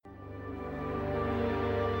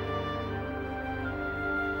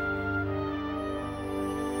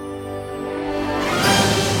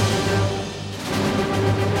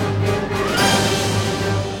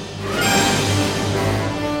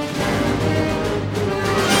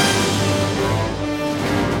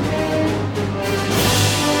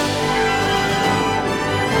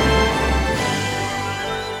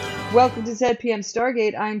Welcome to 10 p.m.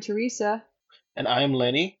 Stargate. I'm Teresa. And I'm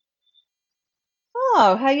Lenny.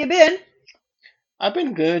 Oh, how you been? I've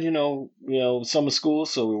been good, summer school,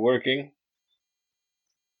 so we're working.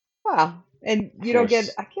 Wow. And Of you don't get,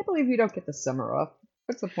 course. I can't believe you don't get the summer off.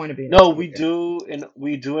 What's the point of being a No, teacher?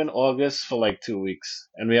 we do in August for like 2 weeks,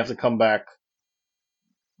 and we have to come back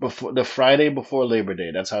before the Friday before Labor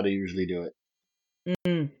Day. That's how they usually do it.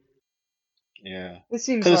 Mm. Yeah, This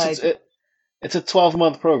seems because like, it's a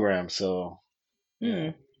 12-month program, so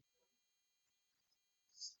yeah.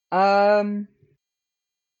 hmm. Um,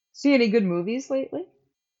 see any good movies lately?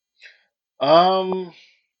 Um,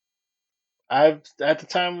 I've at the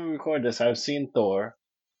time we record this, I've seen Thor.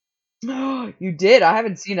 You did? I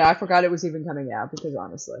haven't seen it. I forgot it was even coming out because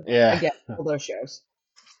honestly, Yeah, again, all those shows.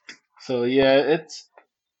 so yeah, it's.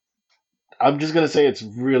 I'm just gonna say it's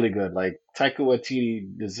really good. Like Taika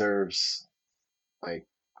Waititi deserves like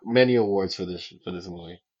many awards for this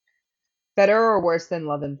movie. Better or worse than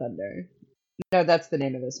Love and Thunder? No, that's the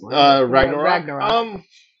name of this one, but Ragnarok. Ragnarok.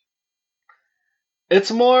 It's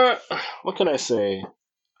more. What can I say?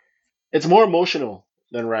 It's more emotional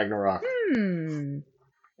than Ragnarok. Hmm.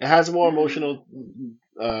 It has more emotional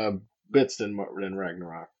uh, bits than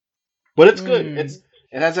Ragnarok, but it's good. Hmm. It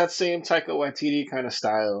has that same Taika Waititi kind of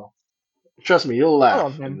style. Trust me, you'll I laugh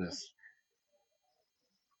love in him. this.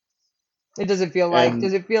 It doesn't feel like, And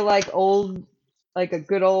does it feel like old, like a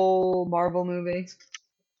good old Marvel movie?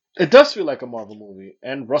 it does feel like a Marvel movie.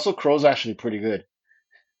 And Russell Crowe's actually pretty good,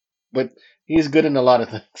 but he's good in a lot of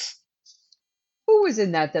things. Who was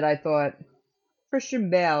in that I thought? Christian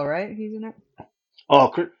Bale, right? He's in it?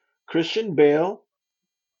 Oh, Christian Bale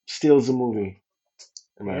steals the movie,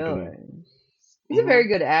 in my opinion. Really? He's a Hmm very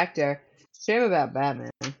good actor. Shame about Batman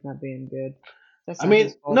not being good. That's I not mean,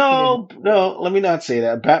 his fault. He didn't. no, no. Let me not say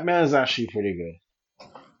that. Batman is actually pretty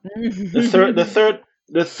good. The third, the Mm. third,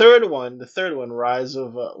 the third one, Rise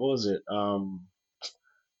of what was it?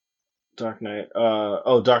 Dark Knight.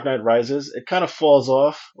 Dark Knight Rises. It kind of falls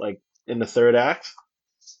off like in the third act,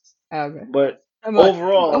 Okay. but I'm like, the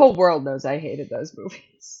overall, whole world knows I hated those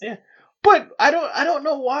movies. yeah. But I don't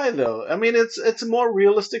know why though. I mean, it's a more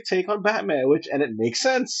realistic take on Batman, and it makes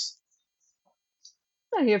sense.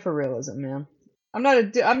 I'm not here for realism, man. I'm not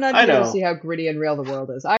I here to see know. how gritty and real the world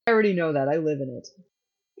is. I already know that. I live in it.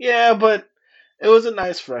 Yeah, but it was a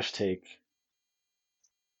nice fresh take.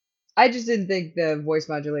 I just didn't think the voice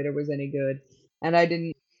modulator was any good, and I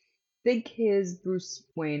didn't think his Bruce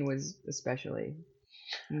Wayne was especially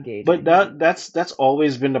But engaging. that's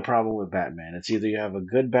always been the problem with Batman. It's either you have a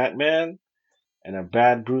good Batman and a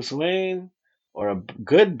bad Bruce Wayne, or a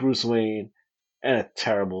good Bruce Wayne and a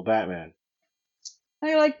terrible Batman.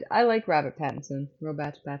 I like Robert Pattinson,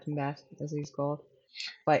 Bat, as he's called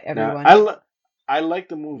by Now everyone. I like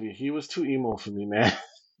the movie. He was too emo for me, man.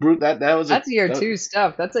 Bruce, that was a That's year that, two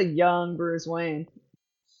stuff. That's a young Bruce Wayne.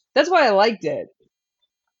 That's why I liked it.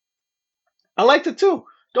 I liked it too.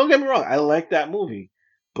 Don't get me wrong, I like that movie.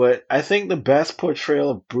 But I think the best portrayal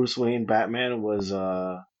of Bruce Wayne Batman was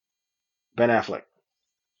Ben Affleck.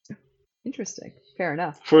 Interesting. Fair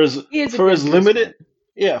enough. For his He is a for his good Bruce Wayne. limited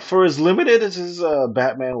yeah, for as limited as his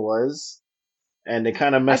Batman was, and they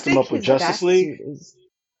kind of I messed him think up with his Justice bat League. suit is.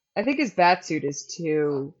 I think his bat suit is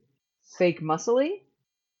too fake muscly.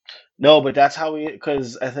 No, but that's how he.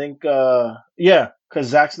 Because I think, yeah, because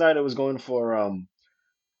Zack Snyder was going for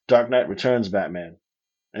Dark Knight Returns Batman,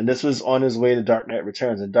 and this was on his way to Dark Knight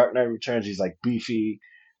Returns. And Dark Knight Returns, he's like beefy,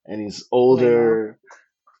 and he's Lamo. older,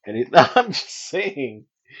 and he. I'm just saying.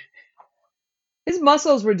 His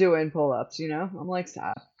muscles were doing pull-ups. I'm like,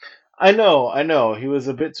 stop. I know, he was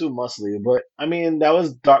a bit too muscly, but I mean, that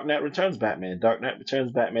was Dark Knight Returns Batman. Dark Knight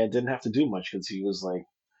Returns Batman didn't have to do much because he was like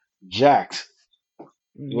jacked.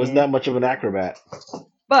 He wasn't Yeah. that much of an acrobat.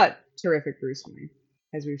 But terrific Bruce Wayne,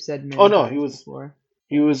 as we've said Oh many no, times before.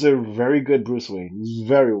 he was a very good Bruce Wayne,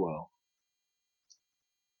 very well.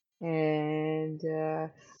 And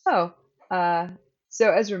oh, uh,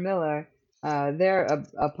 so Ezra Miller, they're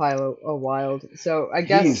a pile of wild. So I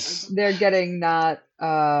guess He's they're getting not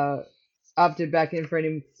opted back in for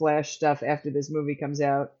any Flash stuff after this movie comes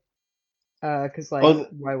out. 'Cause like, oh,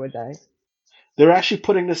 why would they? they're actually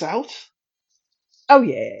putting this out. Oh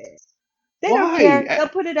yeah, they don't Why? care. They'll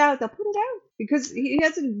put it out. They'll put it out because he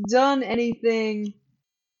hasn't done anything,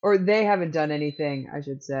 or they haven't done anything, I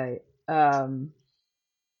should say.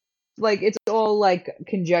 Like it's all like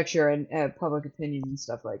conjecture and public opinion and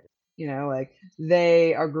stuff like that. Like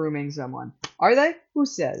they are grooming someone. Are they? Who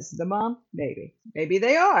says? The mom? Maybe. Maybe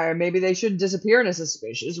they are. Maybe they should disappear in a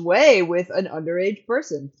suspicious way with an underage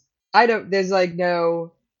person. I don't. There's like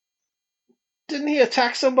no. Didn't he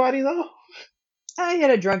attack somebody though? I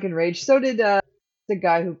had a drunken rage. So did the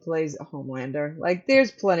guy who plays Homelander. Like,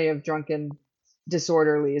 there's plenty of drunken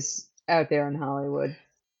disorderlies out there in Hollywood.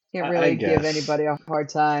 Can't I really give guess. anybody a hard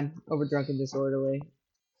time over drunken disorderly.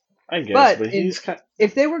 I guess, But but he's kind.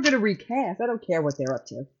 if they were going to recast, I don't care what they're up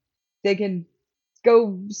to. They can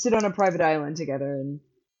go sit on a private island together and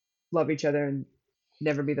love each other and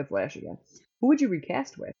never be the Flash again. Who would you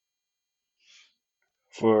recast with?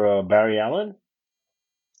 For Barry Allen,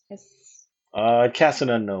 Yes. cast an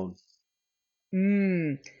unknown.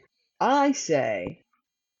 Hmm. I say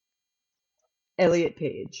Elliot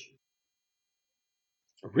Page.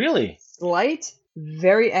 Really? Slight,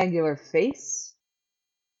 very angular face.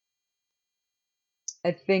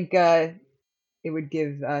 I think it would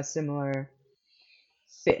give a similar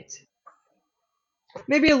fit.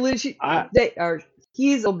 Maybe a little. I They are.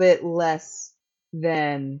 He's a bit less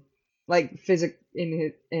than like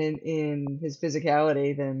in his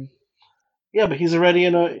physicality than. Yeah, but he's already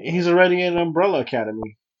in Umbrella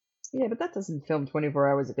Academy. Yeah, but that doesn't film 24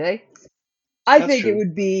 hours a day. I That's think it true.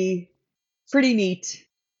 would be pretty neat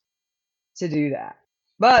to do that.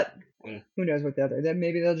 But Yeah. who knows what the other? Then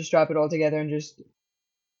maybe they'll just drop it all together and just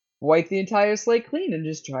wipe the entire slate clean and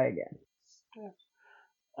just try again.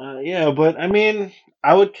 Yeah, but I mean,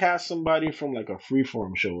 I would cast somebody from like a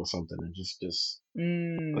freeform show or something, and just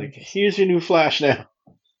like, Interesting. here's your new Flash now.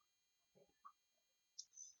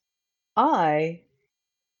 I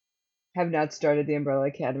have not started the Umbrella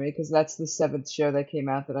Academy because that's the seventh show that came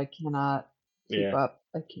out that I cannot keep Yeah, up.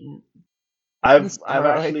 I can't. You I've know how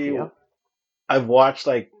I actually feel. I've watched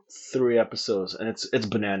like 3 episodes, and it's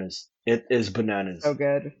bananas. It is So bananas.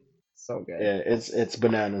 good. So good. Yeah, it's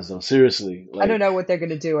bananas though. Seriously, I don't like, know what they're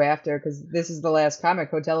gonna do after because this is the last comic.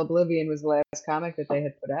 Hotel Oblivion was the last comic that they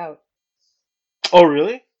had put out. oh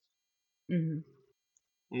really? Hmm.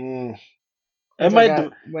 Mm, it Which I might got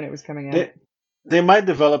de- when it was coming out. they they might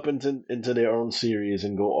develop into their own series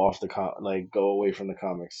and go off like go away from the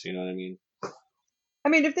comics. You know what I mean? I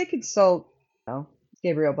mean, if they could sell, you know,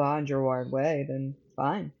 Gabriel Bond, Gerard Way, then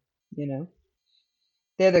fine. You know,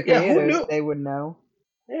 they're the Yeah, who creators. knew? They would know.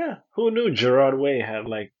 Yeah, who knew Gerard Way had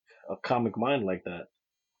like a comic mind like that?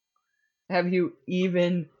 Have you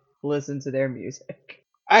even listened to their music?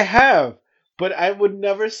 I have, but I would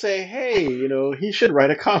never say, hey, he should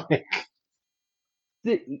write a comic.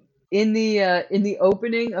 The, in the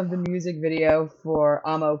opening of the music video for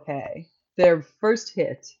I'm Okay, their first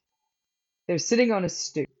hit, they're sitting on a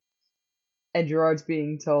stoop, and Gerard's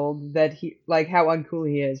being told that he like how uncool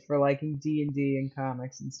he is for liking D&D and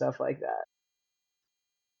comics and stuff like that.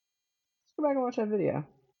 Just go back and watch that video.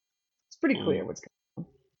 It's pretty clear Mm. what's going on.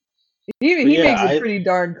 He But he yeah, makes it I pretty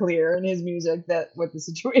darn clear in his music that what the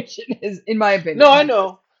situation is, in my no,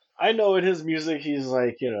 opinion. I know in his music he's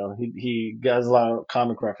like, he has a lot of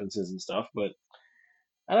comic references and stuff, but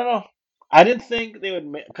I don't know. I didn't think they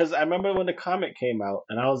would because I remember when the comic came out,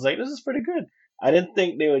 and I was like, this is pretty good. I didn't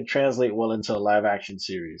think they would translate well into a live action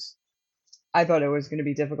series. I thought it was going to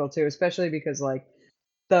be difficult too, especially because like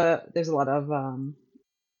there's a lot of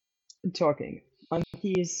talking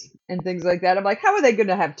monkeys and things like that. I'm like, how are they going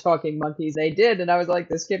to have talking monkeys? They did, and I was like,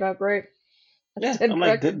 this came out great. I Yeah, stand I'm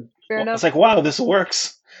like, corrected. Fair well, it's enough. like, wow, this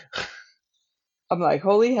works. I'm like,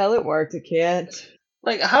 holy hell, it worked. It can't.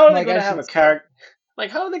 Like, how I'm are they like, going I to have should a stop. character?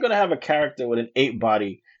 Like, how are they going to have a character with an ape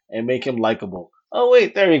body and make him likable? Oh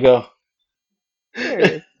wait, there you go. There he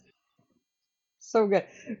is. So good.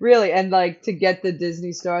 Really, and like to get the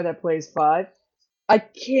Disney star that plays Five, I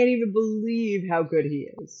can't even believe how good he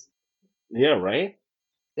is. Yeah, right.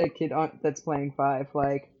 That kid that's playing Five.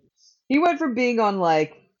 Like, he went from being on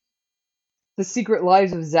like The Secret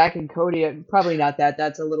Lives of Zack and Cody, probably not that,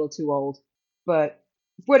 that's a little too old, but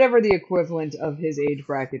whatever the equivalent of his age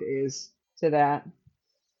bracket is to that,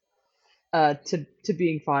 to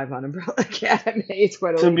being Five on Umbrella Academy, it's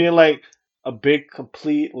quite a To leap. be like a big,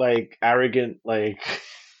 complete, like arrogant, like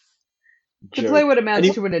To play jerk. what And amounts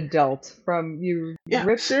he, to an adult, from you yeah,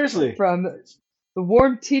 ripped seriously. from the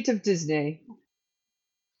warm teat of Disney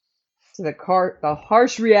to the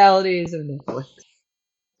harsh realities of Netflix.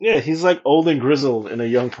 Yeah, he's like old and grizzled in a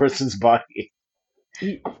young person's body.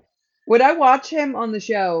 He, when I watch him on the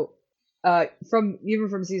show, from even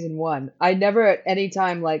from season one, I never at any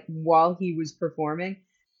time, like while he was performing,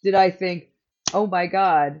 did I think, "Oh my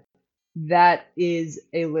God, that is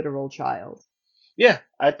a literal child." Yeah,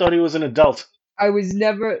 I thought he was an adult. I was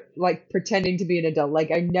never like pretending to be an adult.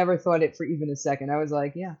 Like I never thought it for even a second. I was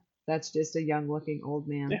like, "Yeah, that's just a young-looking old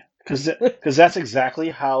man." Yeah, because that's exactly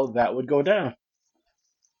how that would go down.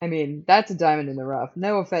 I mean, that's a diamond in the rough.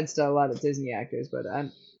 No offense to a lot of Disney actors, but I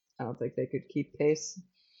don't think they could keep pace.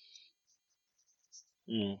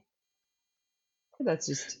 Mm. That's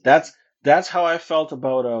just. That's that's how I felt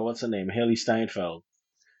about what's her name, Haley Steinfeld.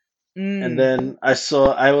 And Mm, then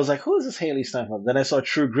I was like, who is this Haley Steinfeld? Then I saw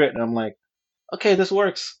True Grit, and I'm like, okay, this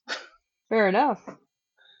works. fair enough.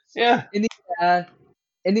 Yeah, In the uh,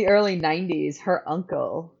 in the early '90s, her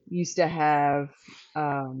uncle used to have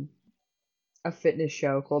um, a fitness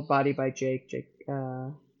show called Body by Jake. Jake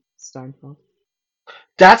Steinfeld.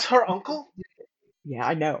 that's her uncle. Yeah,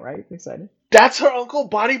 I know, right? Excited. That's her uncle,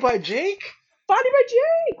 Body by Jake. Body by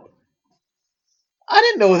Jake. I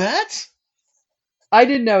didn't know that. I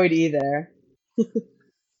didn't know it either.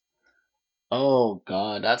 Oh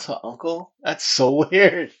God, that's her uncle. That's so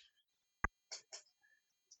weird.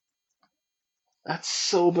 That's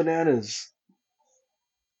so bananas.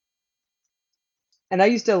 And I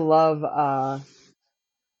used to love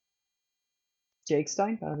Jake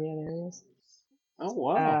Steinfeld. Yeah, there he is. Oh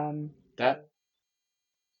wow, Um, that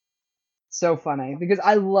so funny because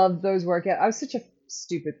I loved those workout. I was such a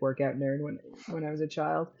stupid workout nerd when I was a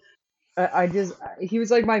child. I just he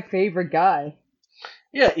was like my favorite guy.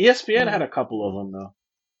 yeah. ESPN had Uh, a couple of them though.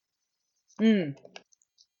 mm,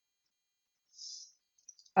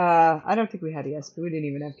 I don't think we had ESPN. We didn't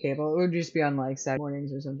even have cable. It would just be on like Saturday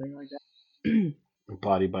mornings or something like that.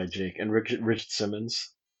 Body by Jake and Richard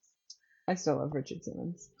Simmons. I still love Richard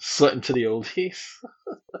Simmons. Slit into the oldies.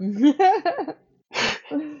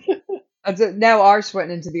 That's it. Now our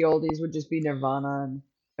sweating into the oldies would just be Nirvana and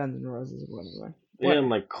Guns N' Roses or whatever. Yeah, and Whatever.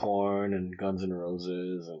 like Corn and Guns N'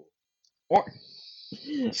 Roses and Or as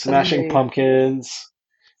we Smashing made Pumpkins.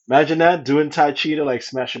 Imagine that doing Tai Chi to like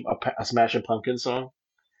a Smashing Pumpkins song.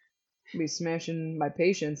 be smashing my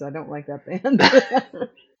patience. I don't like that band.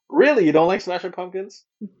 Really, you don't like Smashing Pumpkins?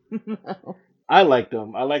 No. I like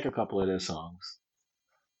them. I like a couple of their songs.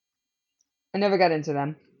 I never got into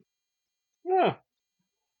them. Yeah.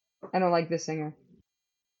 I don't like the singer.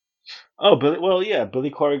 Oh, Billy. Well, yeah.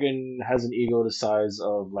 Billy Corgan has an ego the size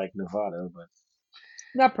of like Nevada, but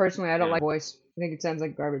Not personally. I don't yeah. like voice. I think it sounds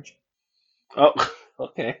like garbage. Oh,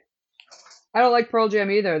 okay. I don't like Pearl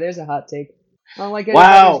Jam either. There's a hot take. I don't like Eddie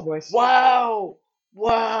Vedder's Wow. voice. Wow.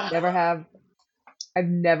 Wow. Never have. I've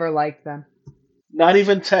never liked them. Not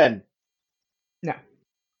even 10, No.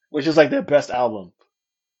 which is like their best album.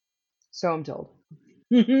 So I'm told.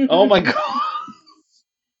 Oh my God.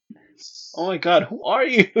 Oh my God. Who are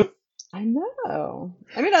you? I know.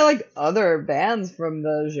 I mean, I like other bands from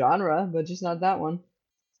the genre, but just not that one.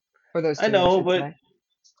 Or those I two, I know, should but say.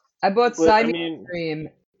 I bought but I Siamese mean, Dream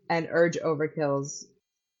and Urge Overkill's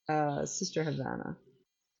Sister Havana.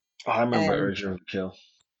 oh, I remember And Urge Overkill.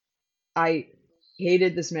 I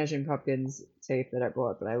hated the Smashing Pumpkins tape that I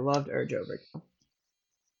bought, but I loved Urge Overkill.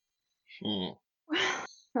 Hmm.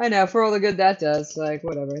 I know, for all the good that does, like,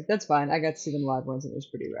 whatever. That's fine. I got to see them live once, and it was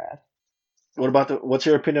pretty rad. What about what's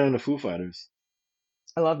your opinion on the Foo Fighters?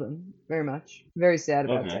 I love them very much. Very sad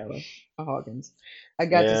about Okay. Taylor Hawkins. I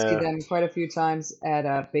got to see Yeah. them quite a few times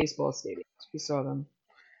at baseball stadiums. We saw them.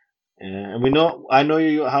 Yeah. And I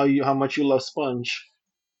know how much you love Sponge.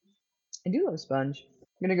 I do love Sponge.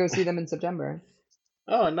 I'm gonna go see them in September.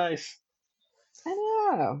 Oh, nice. I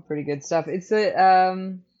know, pretty good stuff. It's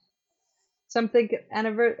a something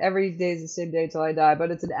anniversary. Every day is the same day till I die,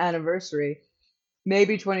 but it's an anniversary.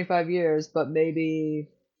 Maybe 25 years, but maybe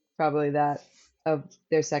probably that of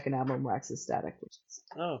their second album, Wax is Static, which is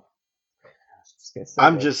Oh. so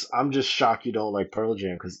good. I'm just shocked you don't like Pearl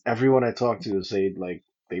Jam because everyone I talk to say like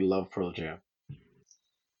they love Pearl Jam.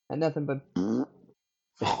 And nothing but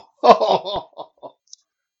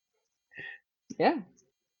yeah,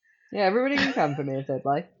 yeah. Everybody can come for me if they'd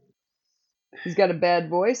like. He's got a bad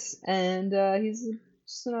voice, and he's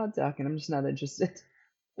just an odd duck, and I'm just not interested.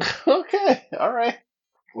 Okay, all right.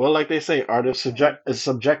 Well, like they say, art is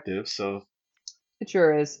subjective. So, It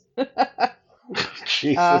sure is.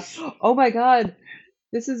 Jesus. Oh my God,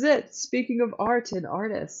 this is it. Speaking of art and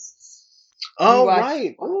artists, we Oh watched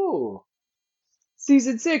right. Ooh.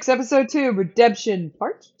 season 6, episode 2, Redemption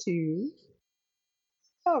Part 2.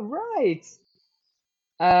 All right.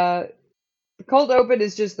 Uh, the cold open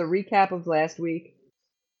is just the recap of last week,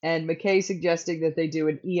 and McKay suggesting that they do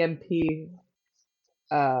an EMP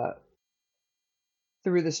uh,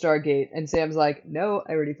 through the Stargate, and Sam's like, "No,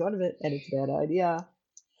 I already thought of it, and it's a bad idea."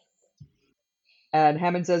 And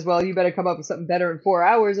Hammond says, "Well, you better come up with something better in 4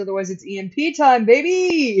 hours, otherwise it's EMP time,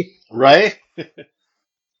 baby." Right.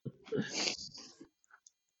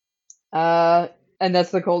 Uh, and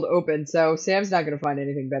that's the cold open. So Sam's not gonna find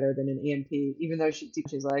anything better than an EMP, even though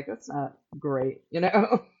she's like, "That's not great," you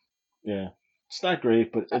know. Yeah. It's not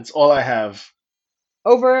great, but it's all I have.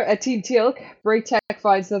 Over at Team Teal'c, Braytech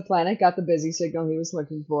finds the planet, got the busy signal he was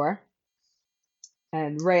looking for.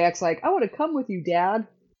 And Rayek's like, I want to come with you, Dad.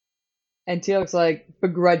 And Teal'c's like,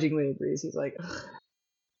 begrudgingly agrees. He's like,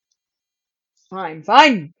 fine,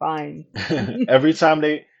 fine, fine. every time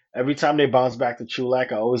they bounce back to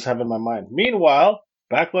Chulak, I always have in my mind. Meanwhile,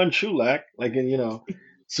 back on Chulak, like in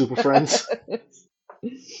Super Friends.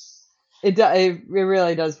 It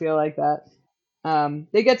really does feel like that.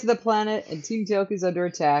 They get to the planet, and Team Teal'c is under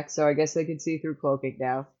attack, so I guess they can see through cloaking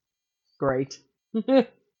now. Great.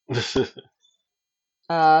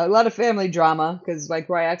 A lot of family drama, because like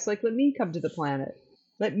Ryak's like, let me come to the planet.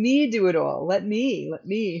 Let me do it all. Let me.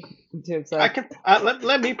 And Teal'c's I like, can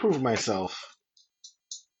let me prove myself.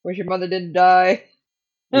 wish your mother didn't die.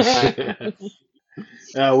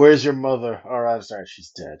 Where's your mother? Oh, I'm sorry,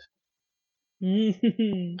 she's dead.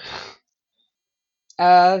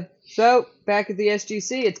 So back at the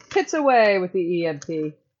SGC, it's Pits away with the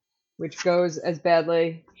EMP, which goes as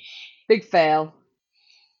badly. Big fail.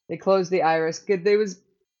 They closed the iris. They was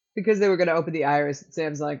because they were going to open the iris.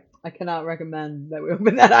 Sam's like, I cannot recommend that we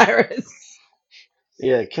open that iris.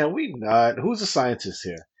 Yeah, can we not? Who's a scientist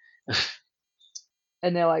here?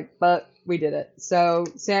 And they're like, but we did it. So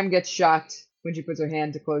Sam gets shocked when she puts her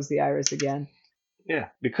hand to close the iris again. Yeah,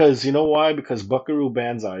 because you know why? Because Buckaroo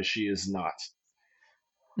Banzai, she is not.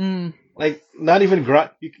 Mm. Like, not even ground.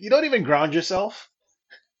 You don't even ground yourself.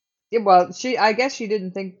 Yeah, well, I guess she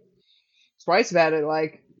didn't think twice about it.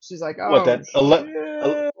 Like, she's like, What oh, that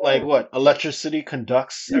shit. like what electricity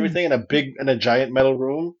conducts everything in a giant metal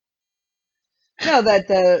room? No,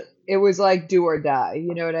 it was like do or die.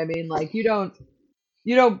 You know what I mean? Like, you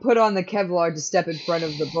don't put on the Kevlar to step in front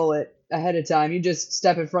of the bullet ahead of time. You just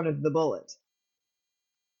step in front of the bullet.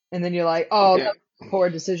 And then you're like, oh, Okay. that was poor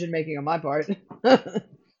decision making on my part.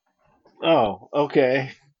 Oh,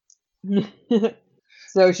 okay.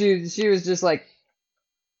 So she was just like,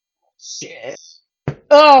 shit.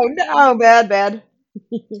 Oh no, bad.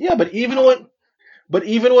 Yeah, but even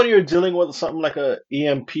when you're dealing with something like a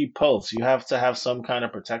EMP pulse, you have to have some kind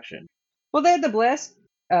of protection. Well, they had the blast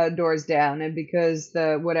doors down, and because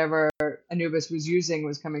the whatever Anubis was using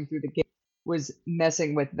was coming through the gate, was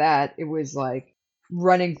messing with that. It was like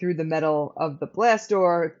running through the metal of the blast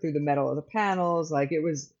door, through the metal of the panels. Like it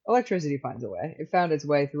was electricity finds a way. It found its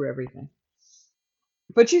way through everything.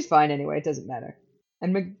 But she's fine anyway. It doesn't matter.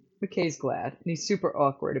 And McKay's glad, and he's super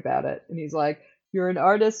awkward about it. And he's like, "You're an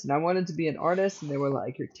artist, and I wanted to be an artist." And they were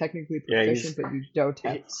like, "You're technically Yeah, proficient, but you don't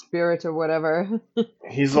have he, spirit or whatever."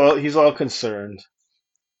 he's all concerned.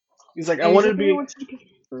 He's like, I And he's wanted to like, "I be. want you to get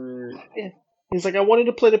hurt." Yeah. He's like, I wanted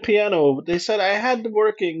to play the piano, but they said I had the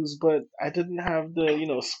workings, but I didn't have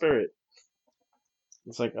the spirit.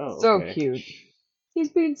 It's like, oh, So okay. cute. He's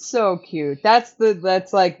being so cute. That's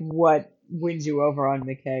like what wins you over on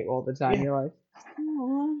McKay all the time. Yeah. You're like,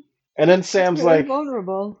 "Aw, And then he's Sam's very like,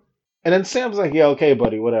 vulnerable." yeah, okay,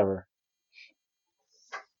 buddy, whatever.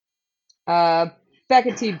 Uh, Back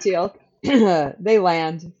at Team Teal, they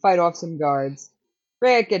land, fight off some guards.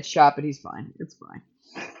 Rayek gets shot, but he's fine. It's fine.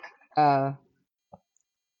 Uh,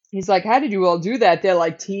 he's like, "How did you all do that?" They're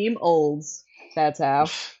like, "Team Olds." That's how.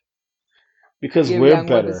 Because You we're young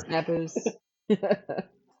better. whippersnappers.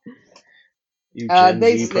 You Gen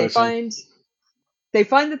They Z they person. find they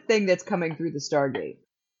find the thing that's coming through the Stargate.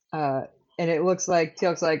 Uh, and it looks like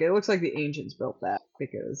Teal'c's like it looks like the ancients built that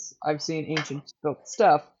because I've seen ancients built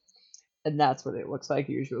stuff, and that's what it looks like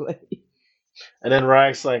usually. And then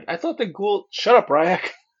Ryak's like, I thought the ghoul. Shut up, Ryak.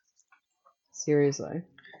 Seriously.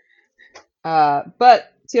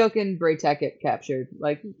 But Teal'c and Braytek get captured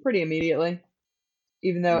like pretty immediately,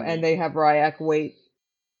 even though and they have Ryak wait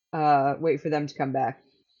for them to come back.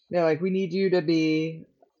 They're like, we need you to be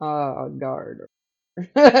a guard.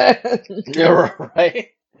 Yeah, right.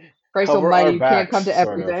 Christ Cover our Almighty, you can't come backs, to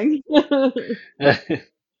sort of. everything.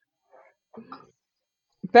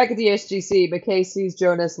 Back at the SGC, McKay sees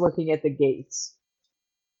Jonas looking at the gates.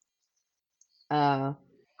 Uh,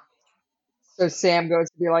 so Sam goes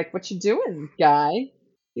to be like, "What you doing, guy?"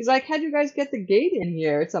 He's like, "How'd you guys get the gate in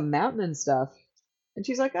here? It's a mountain and stuff." And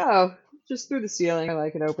she's like, "Oh, just through the ceiling.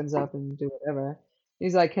 Like it opens up and do whatever."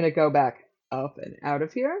 He's like, "Can it go back up and out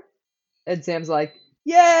of here?" And Sam's like,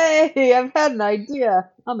 "Yay! I've had an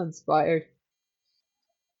idea. I'm inspired."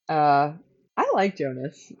 I like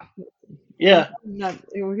Jonas. I'm Yeah. not.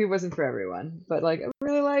 He wasn't for everyone, but like I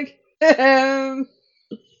really like him.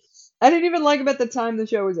 I didn't even like him at the time the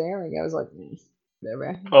show was airing. I was like,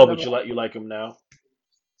 whatever. Oh, But I'm but you like him now.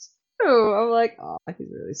 oh, I'm like, oh, he's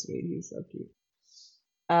really sweet. He's so cute.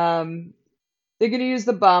 Um, they're gonna use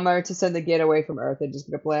the bomber to send the gate away from Earth and just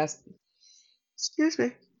gonna blast. Excuse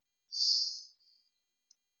me.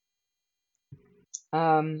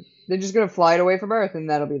 They're just gonna fly it away from Earth, and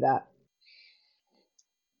that'll be that.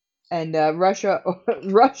 and Russia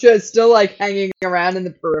Russia is still like hanging around in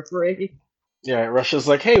the periphery. Yeah, Russia's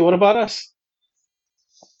like, hey, what about us?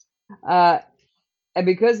 Uh, and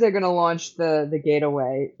because they're gonna launch the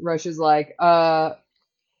gateway, Russia's like,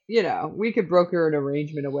 we could broker an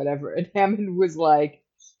arrangement or whatever. And Hammond was like,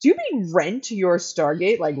 "Do you mean rent your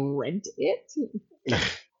Stargate? Like rent it?"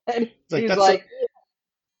 And It's like he's that's a like,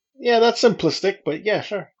 yeah, that's simplistic, but yeah,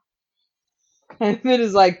 sure. Hammond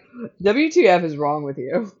is like, "WTF is wrong with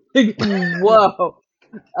you?" Like, whoa.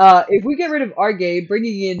 If we get rid of our gate,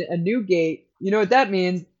 bringing in a new gate, you know what that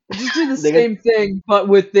means? Just do the They get same thing, but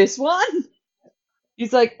with this one.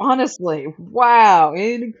 He's like, honestly, wow,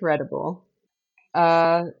 incredible.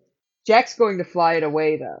 Uh, Jack's going to fly it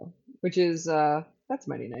away though, which is that's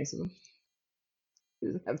mighty nice of him. He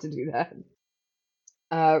doesn't have to do that.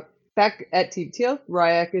 Uh, back at Team Teal,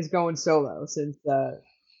 Ryak is going solo since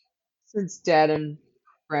Dad and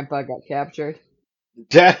Grandpa got captured.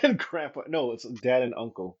 dad and grandpa. No, it's dad and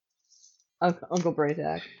uncle. Uncle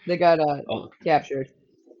Braytak, they got Oh, captured,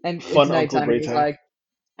 and it's fun Uncle nighttime, and Braytime.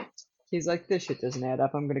 he's like, this shit doesn't add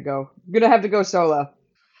up. I'm gonna have to go solo.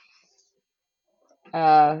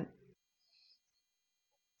 Uh,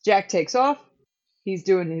 Jack takes off. He's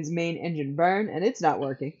doing his main engine burn, and it's not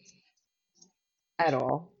working at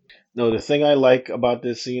all. No, the thing I like about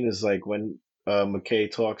this scene is like when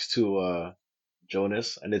McKay talks to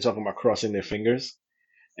Jonas and they're talking about crossing their fingers.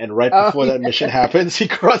 And right Oh before that mission happens, he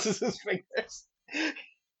crosses his fingers.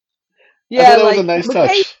 I thought yeah, that was a like nice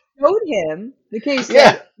McKay touch. showed him. McKay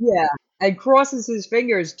Yeah, said, yeah, and crosses his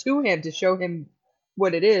fingers to him to show him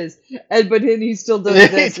what it is, and but then he still and does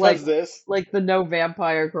then he this, does this. like the no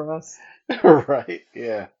vampire cross Right,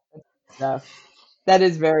 yeah. stuff. That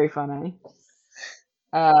is very funny.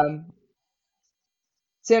 Um,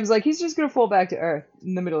 Sam's like, he's just gonna fall back to Earth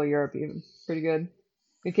in the middle of Europe, even pretty good.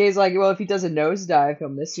 McKay's like, well, if he does a nosedive, he'll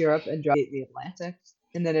miss Europe and drop the Atlantic,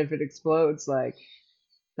 and then if it explodes, like,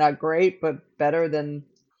 not great, but better than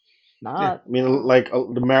Yeah, not. I mean, like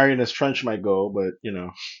the Marianas Trench might go, but you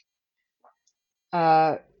know,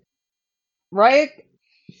 Uh, Ryuk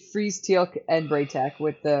frees Teal'c and Braytek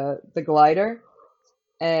with the glider,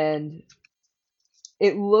 and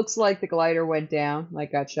it looks like the glider went down,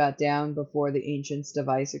 like got shot down before the Ancient's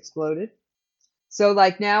device exploded. So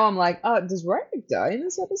like now I'm like, oh, does Ryuk die in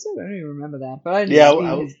this episode? I don't even remember that, but I didn't yeah,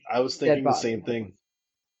 see his I was dead thinking the body. same thing.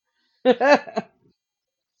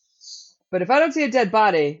 But if I don't see a dead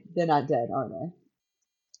body, they're not dead, are they?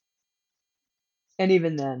 And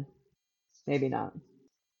even then, maybe not.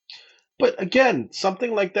 But again,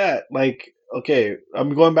 something like that, like okay,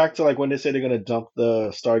 I'm going back to like when they say they're gonna dump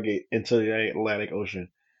the Stargate into the Atlantic Ocean.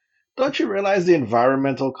 Don't you realize the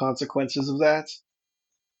environmental consequences of that?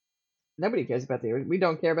 Nobody cares about the ocean. We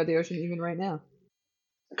don't care about the ocean even right now.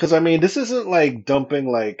 Because I mean, this isn't like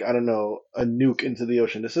dumping like I don't know a nuke into the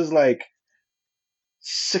ocean. This is like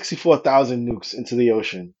 64,000 nukes into the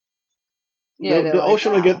ocean. Yeah, they're The like,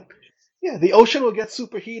 ocean will ah. get yeah, the ocean will get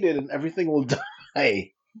superheated and everything will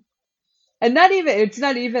die. And not even, it's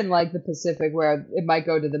not even like the Pacific where it might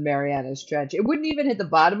go to the Marianas Trench. It wouldn't even hit the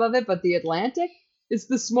bottom of it, but the Atlantic is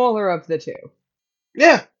the smaller of the two.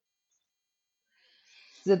 Yeah,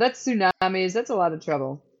 So that's tsunamis, that's a lot of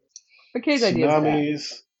trouble. McKay's idea is that.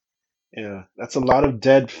 tsunamis. Yeah, that's a lot of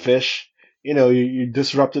dead fish. You know, you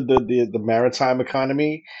disrupted the maritime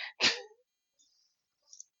economy.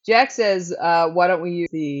 Jack says, why don't we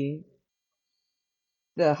use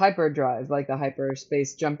the hyperdrive, like the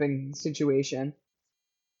hyperspace jumping situation?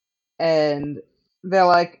 And they're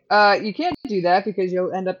like, you can't do that because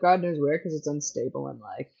you'll end up God knows where because it's unstable and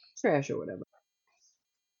like trash or whatever.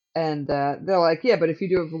 And they're like, yeah, but if you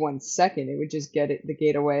do it for 1 second, it would just get the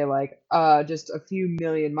gate away like just a few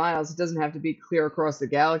million miles. It doesn't have to be clear across the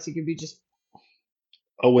galaxy. It could be just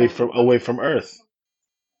Away from Earth.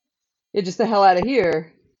 yeah, just the hell out of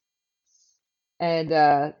here.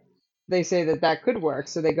 And they say that that could work,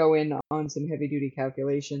 so they go in on some heavy duty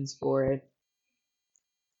calculations for it,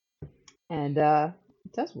 and it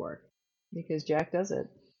does work because Jack does it.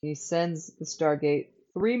 He sends the Stargate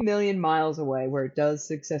 3 million miles away, where it does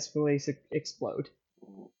successfully explode.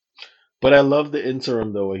 But I love the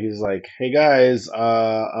interim though, where he's like, "Hey guys,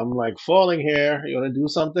 I'm like falling here. You want to do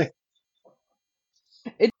something?"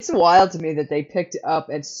 It's wild to me that they picked up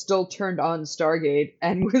and still turned on Stargate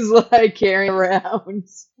and was like carrying around.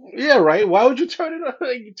 Yeah, right. Why would you turn it on?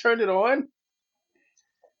 Like, you turned it on?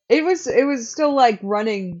 It was still like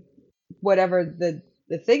running whatever the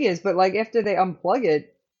thing is, but like after they unplug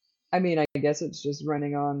it, I mean, I guess it's just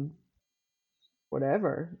running on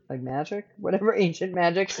whatever, like magic, whatever ancient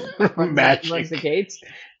magic runs the Magic. gates.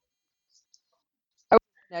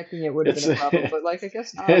 Hacking it would have been It's a problem, but like I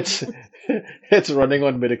guess not. it's it's running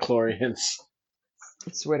on midichlorians.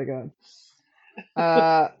 I swear to God.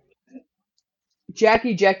 Uh, Jack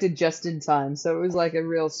ejected just in time, so it was like a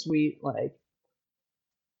real sweet like.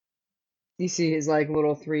 You see his like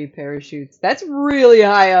little 3 parachutes. That's really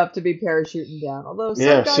high up to be parachuting down. Although some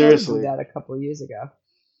Yeah, guy did do seriously. that a couple of years ago.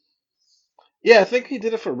 Yeah, I think he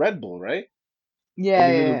did it for Red Bull, right? Yeah,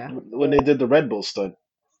 yeah, yeah. When they did the Red Bull stunt,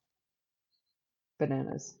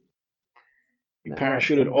 Bananas. he No, what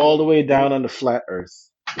parachuted the? all the way down on the flat Earth.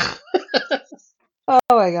 Oh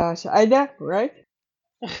my gosh, I know, right?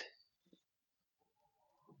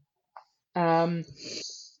 Um,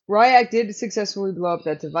 Ryak did successfully blow up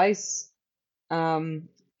that device. Um,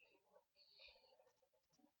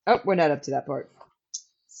 oh, we're not up to that part.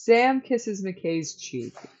 Sam kisses McKay's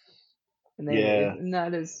cheek, and Yeah, and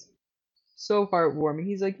that is so heartwarming.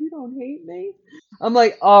 He's like, "You don't hate me." I'm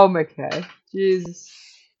like, "Oh, McKay, Jesus."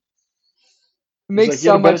 It he's makes like, you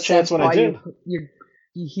had so a better much chance sense when I why did.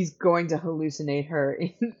 he's going to hallucinate her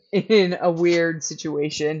in a weird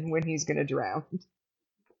situation when he's gonna drown.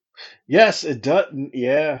 Yes, it does.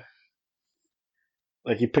 Yeah,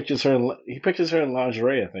 like he pictures her in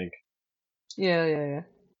lingerie, I think. Yeah, yeah, yeah.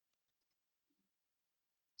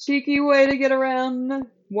 Cheeky way to get around.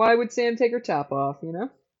 Why would Sam take her top off, you know?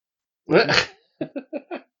 Mm-mm.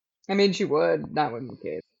 I mean, she would. Not with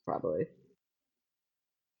McKay, probably.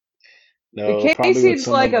 No, McKay probably with seems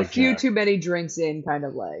like someone a like few Jack. too many drinks in kind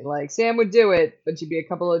of like Sam would do it, but she'd be a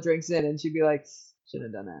couple of drinks in and she'd be like,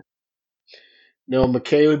 shouldn't have done that. No,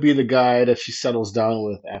 McKay would be the guy that she settles down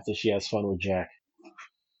with after she has fun with Jack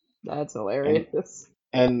That's and hilarious.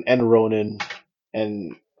 and Ronan,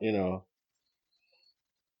 and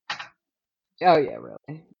Oh yeah,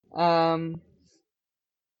 really. Um,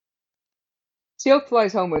 Teal'c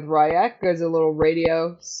flies home with Ryak because a little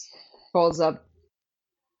radio calls up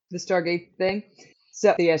the Stargate thing,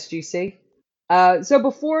 so the SGC. So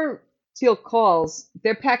before Teal'c calls,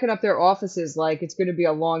 they're packing up their offices like it's going to be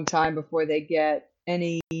a long time before they get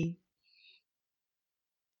any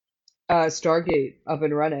Stargate up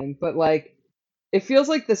and running. But like, it feels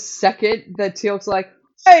like the second that Teal'c's like,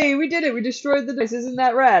 "Hey, we did it! We destroyed the dice! Isn't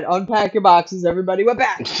that rad? Unpack your boxes, everybody. We're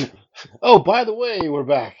back." oh, by the way, we're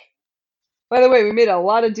back. By the way, we made a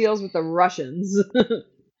lot of deals with the Russians.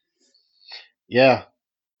 Yeah,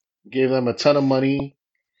 gave them a ton of money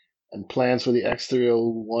and plans for the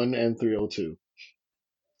X301 and 302.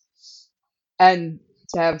 And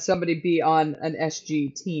to have somebody be on an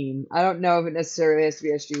SG team. I don't know if it necessarily has to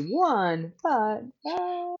be SG1, but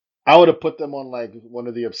I would have put them on like one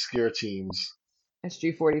of the obscure teams.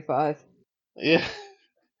 SG45. Yeah,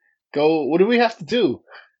 go. What do we have to do?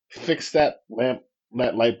 Fix that that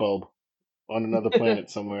light bulb on another planet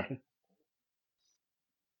somewhere.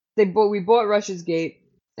 We bought Russia's Gate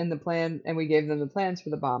and the plan, and we gave them the plans for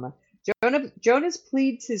the bomber. Jonas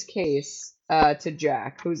pleads his case to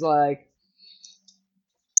Jack, who's like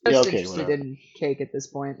Yeah, just okay, interested whatever. in cake at this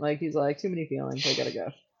point. Like he's like, too many feelings, I gotta go.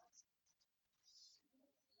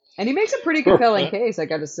 And he makes a pretty compelling case, I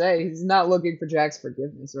gotta say. He's not looking for Jack's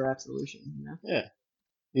forgiveness or absolution, you know? Yeah,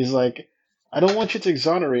 he's like, I don't want you to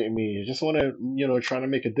exonerate me. I just want to, try to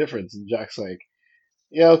make a difference. And Jack's like,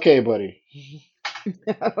 yeah, okay, buddy.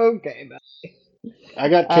 Okay, man. I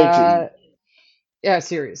got cake to Uh, eat. yeah,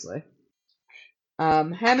 seriously.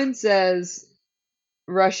 Hammond says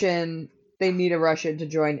they need a Russian to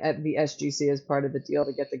join at the SGC as part of the deal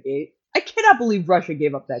to get the gate. I cannot believe Russia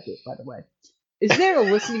gave up that gate, by the way. Is there a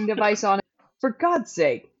listening device on it? For God's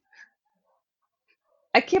sake.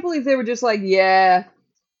 I can't believe they were just like, yeah.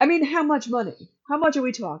 I mean, how much money? How much are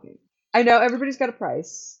we talking? I know everybody's got a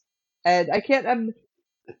price. And I can't,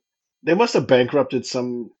 They must have bankrupted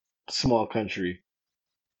some small country.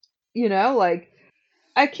 like,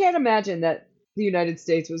 I can't imagine that the United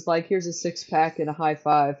States was like, here's a 6-pack and a high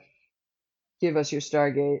five. Give us your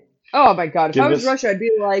Stargate. Oh my God, if I Give was us Russia, I'd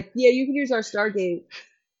be like, yeah, you can use our Stargate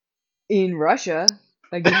in Russia.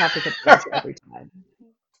 Like, you have to come to Russia every time.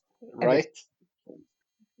 Every right.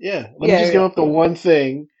 Yeah, let me Yeah, just give yeah. up the one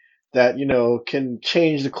thing that can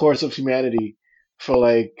change the course of humanity for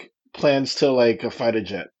like plans to like a fighter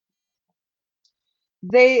jet.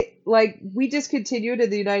 We discontinued in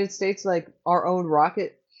the United States, like, our own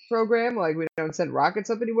rocket program. Like, we don't send rockets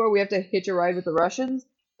up anymore. We have to hitch a ride with the Russians.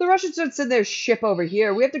 The Russians don't send their ship over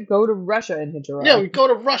here. We have to go to Russia and hitch a Yeah, ride. we go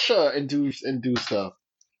to Russia and do stuff.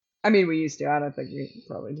 I mean, we used to. I don't think we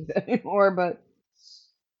probably do that anymore, but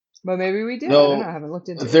maybe we do. I don't know. I No, haven't looked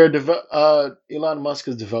into it. Elon Musk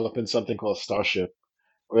is developing something called Starship,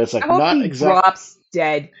 where it's I like hope not he exact. drops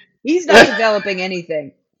dead. He's not developing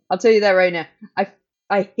anything. I'll tell you that right now.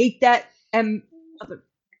 I hate that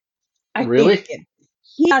I Really? hate him.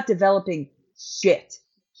 He's not developing shit.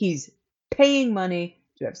 He's paying money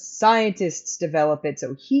to have scientists develop it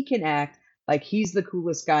so he can act like he's the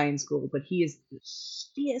coolest guy in school, but he is the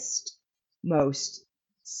shittiest, most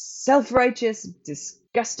self righteous,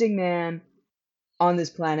 disgusting man on this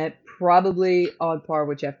planet, probably on par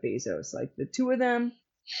with Jeff Bezos. Like the two of them,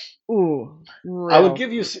 ooh, I would real.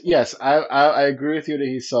 give you yes. I agree with you that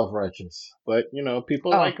he's self-righteous, but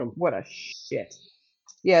people Oh, like him. what a shit.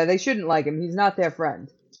 Yeah, they shouldn't like him. He's not their friend.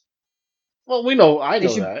 Well, we know. I They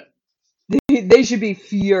know should that. they should be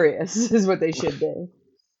furious, is what they should be.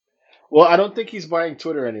 Well, I don't think he's buying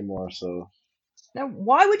Twitter anymore. So Now,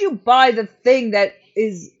 why would you buy the thing that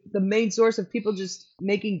is the main source of people just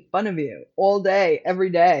making fun of you all day, every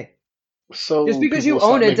day? Just so because people you will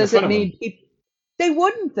own stop it making fun doesn't of mean him. they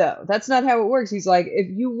wouldn't, though. That's not how it works. He's like, if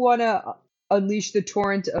you want to unleash the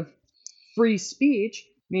torrent of free speech,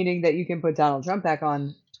 meaning that you can put Donald Trump back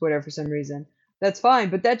on Twitter for some reason, that's fine.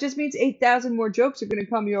 But that just means 8,000 more jokes are going to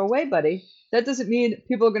come your way, buddy. That doesn't mean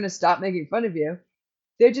people are going to stop making fun of you.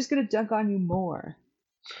 They're just going to dunk on you more.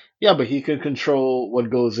 Yeah, but he can control what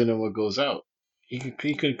goes in and what goes out. He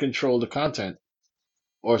can control the content,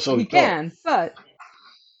 or so he He thought. can, but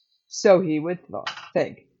so he would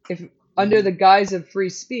think. If under Hmm. the guise of free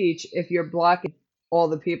speech, if you're blocking all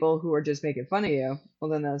the people who are just making fun of you,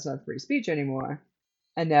 well, then that's not free speech anymore.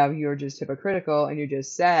 And now you're just hypocritical and you're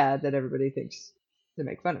just sad that everybody thinks to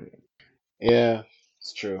make fun of you. Yeah,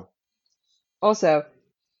 it's true. Also,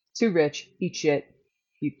 too rich, eat shit,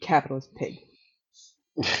 you capitalist pig.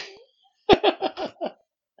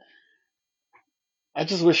 I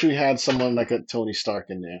just wish we had someone like a Tony Stark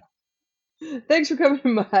in there. Thanks for coming to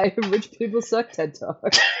my Rich People Suck TED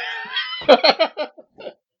Talk.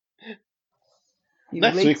 You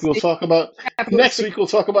next late week we'll stage talk about. Next capitalistic. week we'll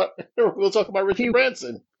talk about Richard Puke.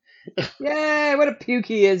 Branson. Yay, what a puke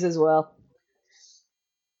he is as well.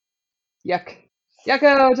 Yuck.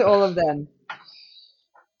 Yucko to all of them.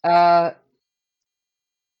 Uh,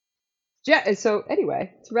 so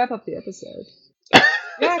anyway, to wrap up the episode,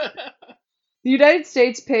 Jack, the United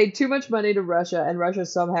States paid too much money to Russia, and Russia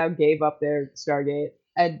somehow gave up their Stargate,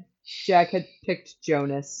 and Jack had picked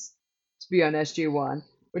Jonas to be on SG-1,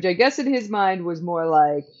 which I guess in his mind was more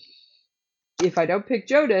like, if I don't pick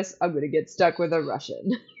Jonas, I'm gonna get stuck with a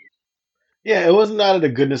Russian. Yeah, it wasn't out of the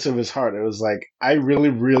goodness of his heart. It was like, I really,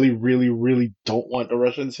 really, really, really don't want the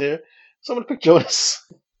Russians here, so I'm gonna pick Jonas.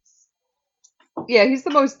 Yeah, he's the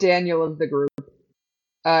most Daniel of the group.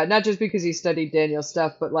 Not just because he studied Daniel's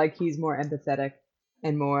stuff, but like he's more empathetic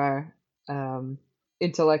and more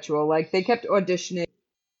intellectual. Like they kept auditioning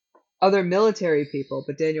other military people,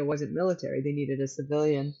 but Daniel wasn't military. They needed a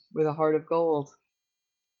civilian with a heart of gold.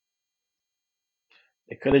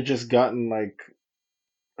 They could have just gotten like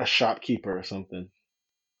a shopkeeper or something,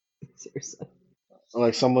 Seriously. or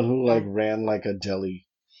like someone who like Uh, ran like a deli.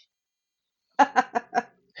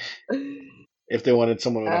 If they wanted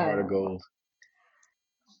someone with a heart of uh, gold.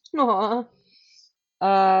 aw.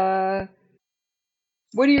 Uh,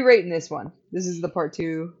 what are you rating this one? This is the part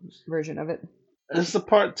two version of it. This is the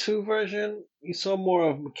part two version. You saw more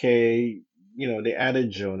of McKay. They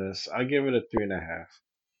added Jonas. I give it a 3.5.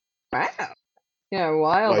 Wow. Yeah,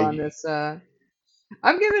 wild on Like this. I'm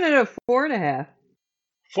giving it a 4.5.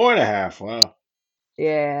 4.5. Wow.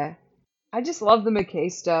 Yeah. I just love the McKay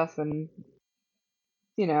stuff, and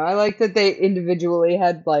I like that they individually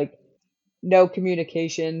had like no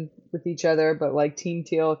communication with each other, but like Team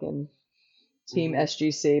Teal'c and Team Hmm.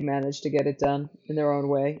 SGC managed to get it done in their own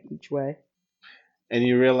way, each way. And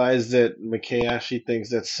you realize that McKay actually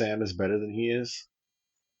thinks that Sam is better than he is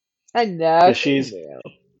I know because she she's do.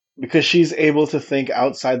 because she's able to think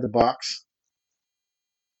outside the box.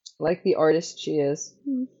 Like the artist she is.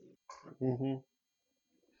 Hmm.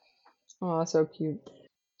 Oh, so cute.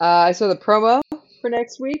 I saw the promo for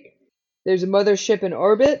next week. There's a mothership in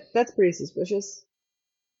orbit. That's pretty suspicious.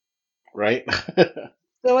 Right?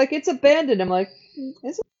 They're like, it's abandoned. I'm like,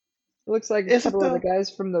 is it? It looks like a Is it couple of the though?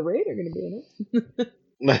 guys from the raid are going to be in it.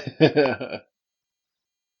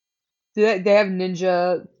 Right. They have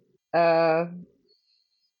ninja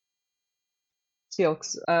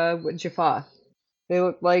Teal'cs with Jaffa. They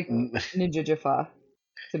look like Ninja Jaffa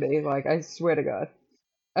to me. Like, I swear to God.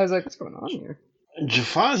 I was like, what's going on here?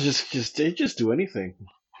 Jafar's just they just do anything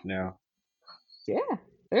now. Yeah,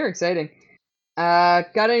 they're exciting.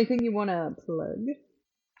 Got anything you want to plug?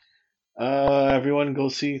 Everyone go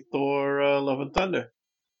see Thor: Love and Thunder.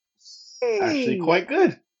 Actually, Hey! quite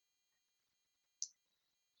good.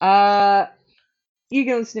 Uh, you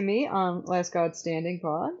can listen to me on Last God Standing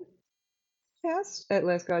podcast at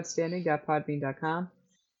lastgodstanding.podbean.com.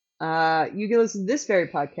 You can listen to this very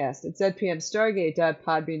podcast at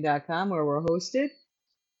zpmstargate.podbean.com, where we're hosted.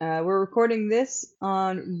 We're recording this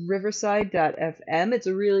on riverside.fm. It's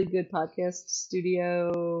a really good podcast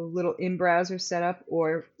studio, little in-browser setup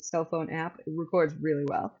or cell phone app. It records really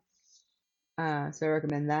well. So I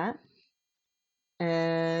recommend that.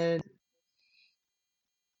 And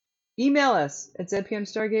email us at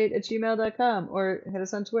zpmstargate@gmail.com or hit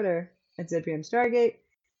us on Twitter at zpmstargate.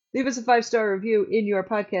 Leave us a 5-star review in your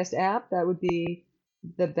podcast app. That would be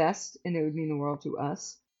the best, and it would mean the world to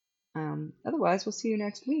us. Otherwise, we'll see you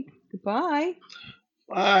next week. Goodbye.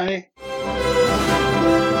 Bye.